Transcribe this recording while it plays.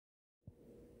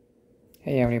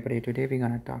Hey everybody, today we're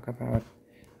going to talk about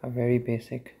a very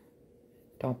basic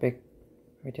topic,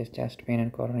 which is chest pain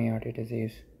and coronary artery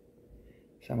disease.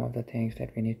 Some of the things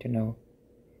that we need to know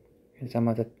and some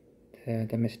of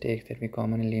the mistakes that we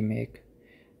commonly make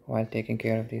while taking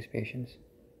care of these patients.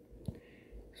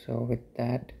 So with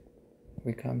that,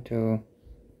 we come to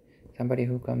somebody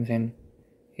who comes in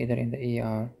either in the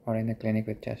ER or in the clinic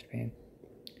with chest pain.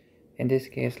 In this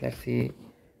case, let's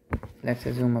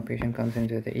assume a patient comes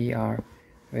into the ER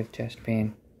with chest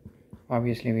pain.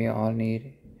 Obviously, we all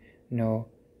know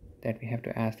that we have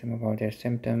to ask them about their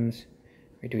symptoms.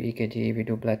 We do EKG, we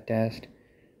do blood test,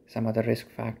 some other risk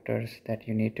factors that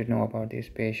you need to know about these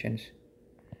patients.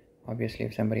 Obviously,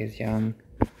 if somebody is young,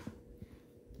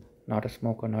 not a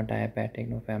smoker, not diabetic,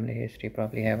 no family history,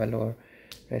 probably have a lower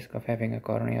risk of having a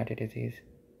coronary artery disease.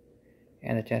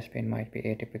 And the chest pain might be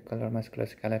atypical or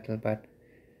musculoskeletal, but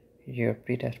your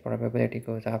pretest probability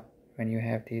goes up when you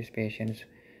have these patients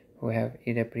who have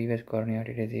either previous coronary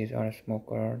artery disease or a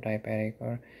smoker or diabetic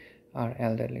or are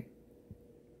elderly.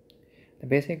 The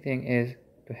basic thing is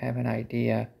to have an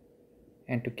idea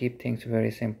and to keep things very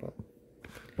simple.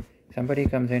 Somebody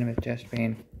comes in with chest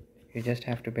pain, you just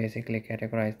have to basically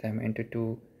categorize them into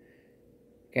two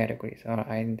categories, or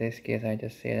in this case I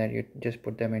just say that you just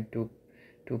put them into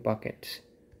two buckets.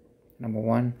 Number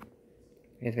one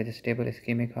is with a stable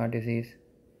ischemic heart disease,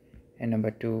 and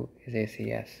number two is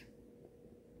ACS.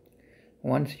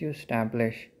 Once you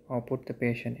establish or put the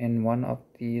patient in one of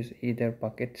these either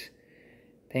buckets,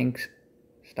 things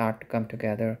start to come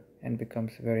together and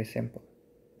becomes very simple.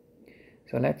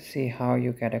 So let's see how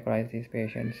you categorize these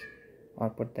patients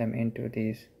or put them into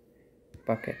these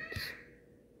buckets.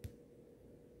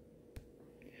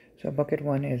 So bucket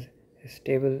one is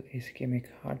stable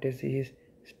ischemic heart disease,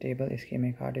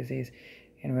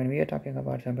 and when we are talking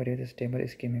about somebody with a stable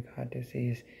ischemic heart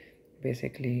disease,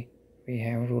 basically we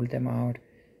have ruled them out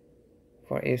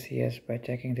for ACS by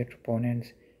checking the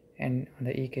troponins, and on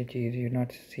the EKGs you're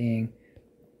not seeing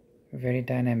very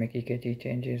dynamic EKG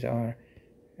changes or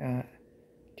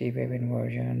T-wave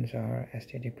inversions or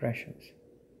ST depressions.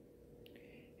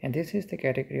 And this is the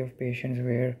category of patients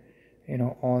where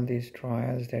all these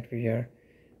trials that we are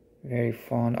very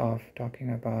fond of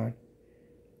talking about,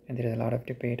 and there is a lot of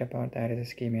debate about that,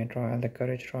 is ischemia trial, the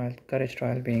courage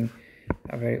trial being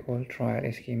a very old trial.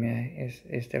 Ischemia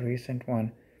is the recent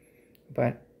one,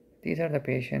 but these are the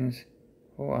patients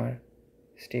who are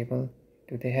stable.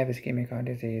 Do they have ischemic heart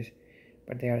disease,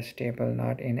 but they are stable,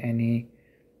 not in any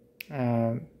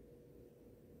bad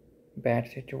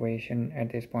situation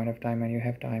at this point of time, and you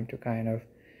have time to kind of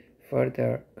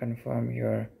further confirm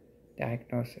your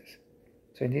diagnosis.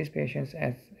 So in these patients,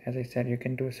 as I said, you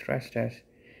can do stress tests,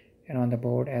 and on the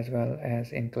board as well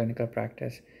as in clinical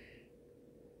practice,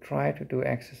 try to do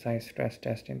exercise stress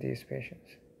test in these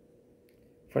patients.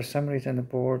 For some reason, the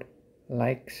board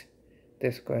likes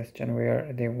this question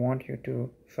where they want you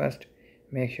to first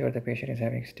make sure the patient is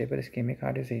having stable ischemic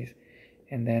heart disease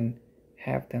and then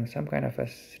have them some kind of a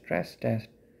stress test,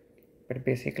 but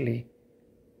basically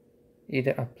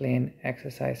either a plain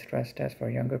exercise stress test for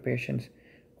younger patients,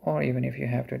 or even if you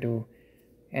have to do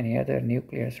any other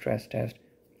nuclear stress test,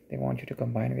 they want you to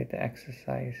combine with the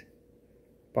exercise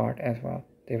part as well.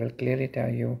 They will clearly tell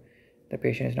you the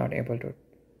patient is not able to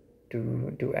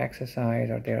do exercise,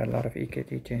 or there are a lot of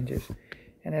EKG changes,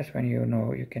 and that's when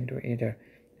you can do either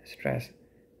stress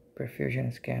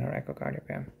perfusion scan or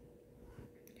echocardiogram.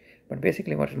 But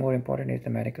basically what's more important is the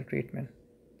medical treatment.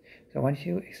 So once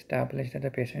you establish that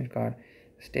the patient got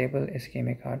stable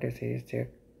ischemic heart disease,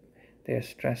 their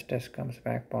stress test comes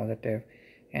back positive,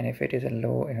 and if it is a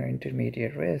low or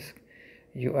intermediate risk,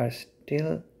 you are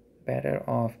still better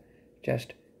off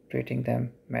just treating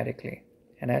them medically.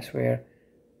 And that's where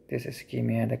this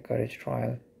ischemia and the courage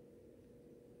trial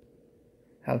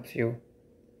helps you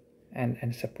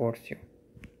and supports you.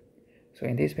 So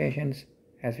in these patients,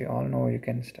 as we all know, you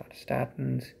can start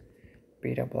statins,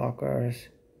 beta blockers,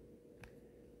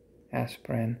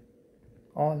 aspirin,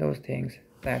 all those things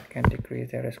that can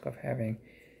decrease the risk of having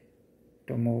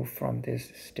to move from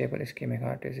this stable ischemic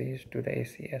heart disease to the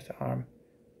ACS arm.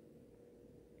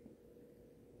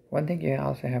 One thing you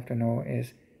also have to know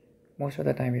is most of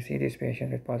the time we see these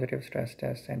patients with positive stress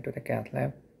tests sent to the cath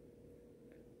lab,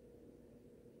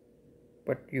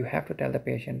 but you have to tell the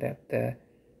patient that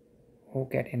who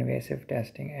get invasive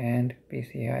testing and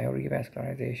PCI or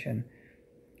revascularization,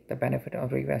 the benefit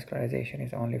of revascularization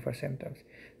is only for symptoms.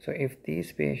 So if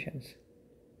these patients,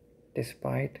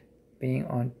 despite being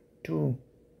on two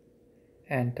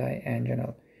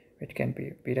anti-anginal, which can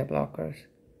be beta blockers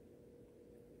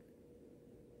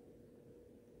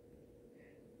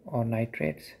or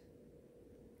nitrates,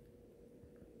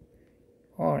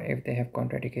 or if they have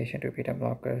contraindication to beta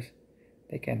blockers,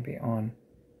 they can be on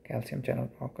calcium channel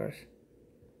blockers.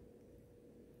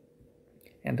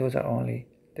 And those are only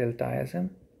diltiazem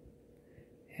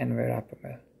and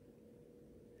verapamil,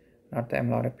 not the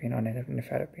amlodipine or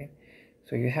nifedipine.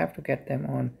 So you have to get them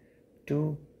on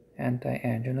 2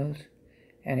 anti-anginals,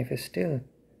 and if still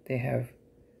they have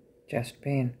chest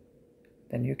pain,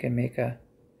 then you can make a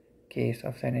case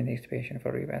of sending this patient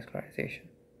for revascularization.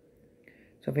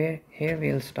 So here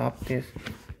we'll stop this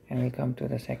and we'll come to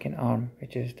the second arm,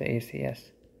 which is the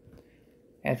ACS.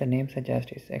 As the name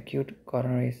suggests, it's acute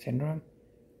coronary syndrome.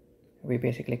 We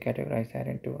basically categorize that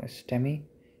into a STEMI,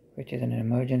 which is an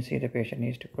emergency, the patient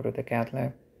needs to go to the cath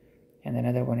lab, and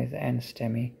another one is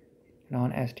NSTEMI,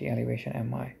 non-ST elevation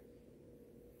MI.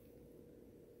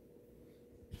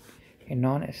 In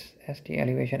non-ST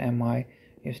elevation MI,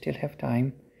 you still have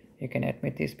time. You can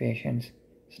admit these patients,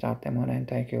 start them on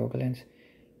anticoagulants,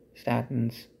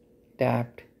 statins,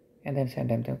 DAPT, and then send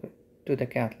them to the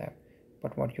cath lab.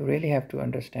 But what you really have to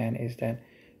understand is that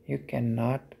you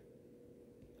cannot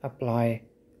apply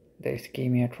the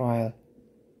ischemia trial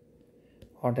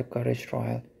or the courage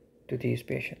trial to these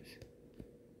patients.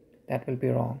 That will be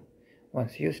wrong.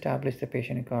 Once you establish the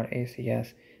patient got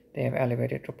ACS, they have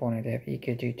elevated troponin, they have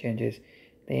EKG changes,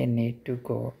 they need to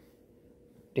go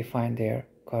define their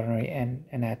coronary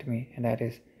anatomy, and that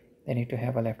is they need to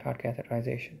have a left heart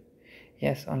catheterization.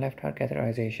 Yes, on left heart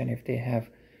catheterization, if they have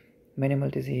minimal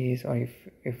disease, or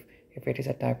if it is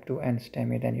a type 2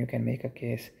 NSTEMI, then you can make a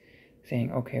case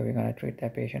saying, okay, we're going to treat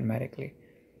that patient medically.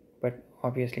 But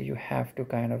obviously you have to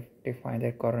kind of define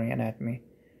their coronary anatomy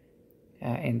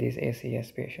in these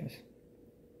ACS patients.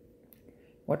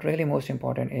 What really most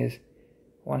important is,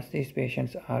 once these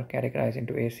patients are categorized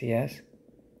into ACS,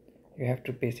 you have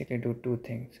to basically do two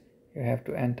things. You have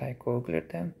to anticoagulate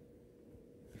them,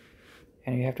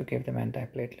 and you have to give them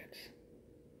antiplatelets.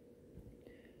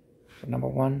 So number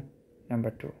one,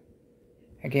 number two.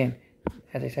 Again,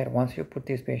 as I said, once you put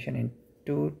this patient in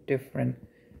two different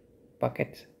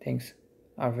buckets, things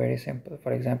are very simple.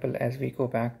 For example, as we go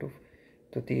back to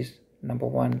these number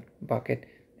one bucket,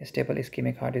 stable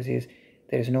ischemic heart disease,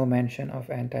 there is no mention of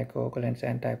anticoagulants,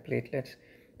 antiplatelets.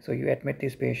 So you admit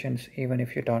these patients, even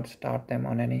if you don't start them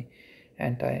on any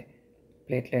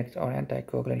antiplatelets or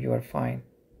anticoagulant, you are fine.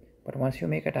 But once you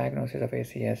make a diagnosis of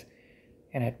ACS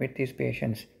and admit these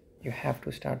patients, you have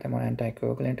to start them on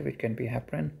anticoagulant, which can be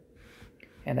heparin,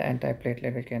 and the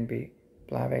antiplatelet, which can be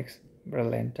Plavix,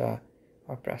 Brilinta,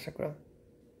 or Prasugrel.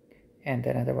 And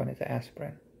then another one is the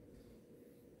aspirin.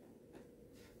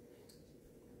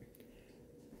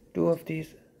 Two of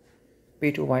these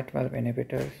P2 white valve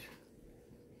inhibitors,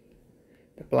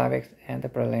 the Plavix and the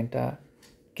Brilinta,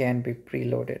 can be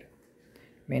preloaded,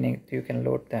 meaning you can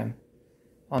load them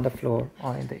on the floor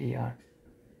or in the ER.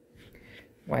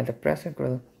 While the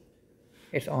Prasugrel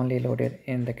is only loaded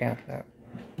in the cath lab.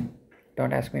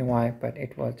 Don't ask me why, but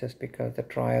it was just because the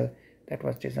trial that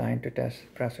was designed to test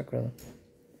Prasugrel,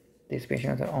 these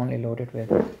patients are only loaded with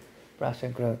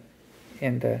Prasugrel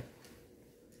in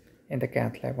the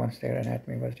cath lab once their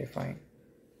anatomy was defined.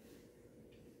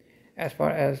 As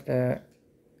far as the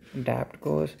DAPT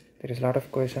goes, there is a lot of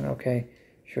question, okay,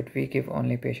 should we give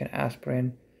only patient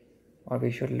aspirin, or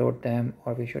we should load them,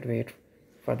 or we should wait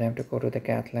for them to go to the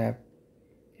cath lab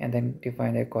and then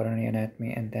define their coronary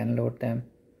anatomy and then load them.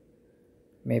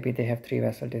 Maybe they have 3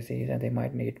 vessel disease and they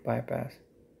might need bypass.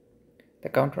 The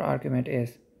counter argument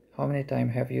is, how many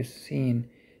times have you seen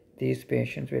these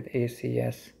patients with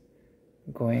ACS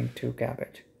going to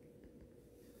cabbage?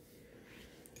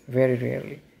 Very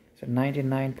rarely. So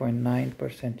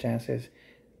 99.9% chances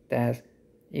that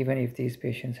even if these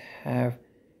patients have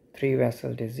 3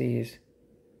 vessel disease,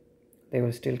 they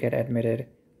will still get admitted,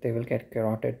 they will get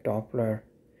carotid Doppler,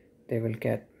 they will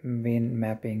get vein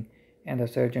mapping, and the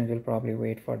surgeons will probably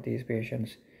wait for these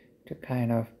patients to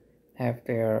kind of have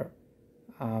their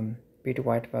P2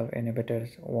 white valve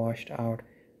inhibitors washed out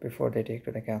before they take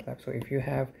to the cath lab. So if you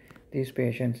have these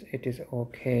patients, it is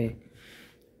okay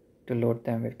to load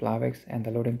them with Plavix, and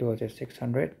the loading dose is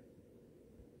 600,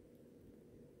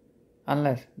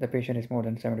 unless the patient is more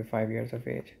than 75 years of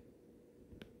age.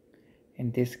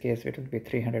 In this case, it will be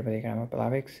 300 mg of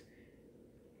Plavix.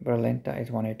 Brilinta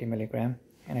is 180 mg.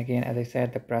 And again, as I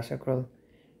said, the Prasugrel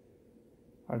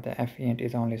or the Effient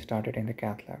is only started in the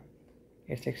cath lab.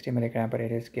 It's 60 mg, but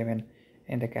it is given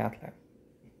in the cath lab.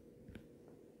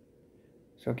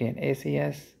 So again,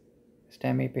 ACS,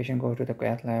 STEMI, patient goes to the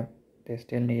cath lab, they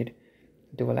still need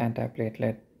dual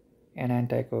antiplatelet and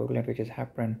anticoagulant, which is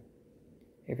heparin.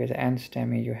 If it's an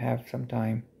STEMI, you have some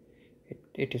time.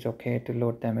 It is okay to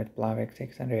load them with Plavix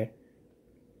 600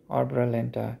 orbital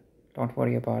lenta. Don't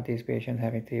worry about these patients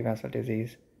having 3-vessel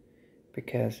disease,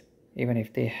 because even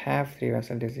if they have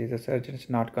 3-vessel disease, the surgeon is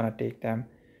not going to take them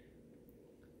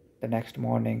the next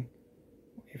morning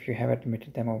if you have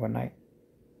admitted them overnight.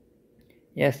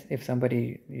 Yes, if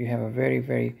you have a very,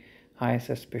 very high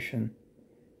suspicion,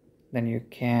 then you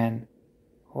can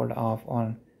hold off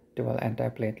on dual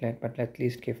antiplatelet, but at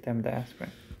least give them the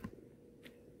aspirin.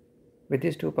 With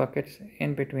these two buckets,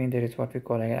 in between there is what we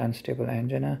call an unstable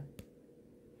angina.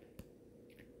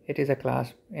 It is a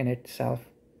class in itself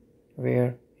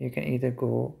where you can either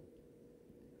go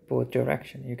both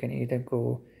direction. You can either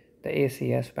go the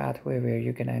ACS pathway, where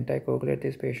you can anticoagulate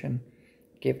this patient,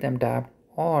 give them DAB,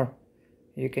 or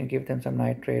you can give them some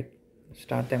nitrate,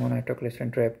 start them on nitroglycerin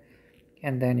drip,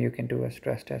 and then you can do a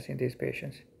stress test in these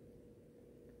patients.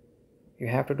 You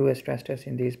have to do a stress test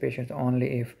in these patients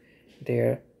only if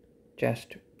their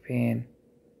chest pain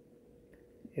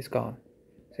is gone.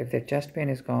 So if their chest pain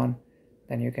is gone,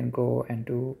 then you can go and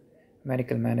do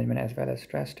medical management as well as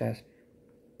stress test.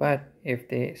 But if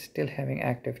they still having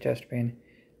active chest pain,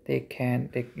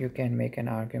 you can make an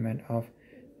argument of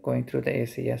going through the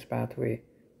ACS pathway,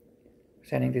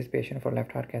 sending this patient for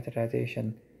left heart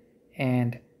catheterization,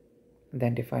 and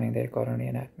then defining their coronary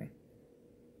anatomy.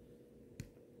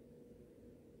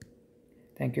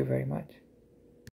 Thank you very much.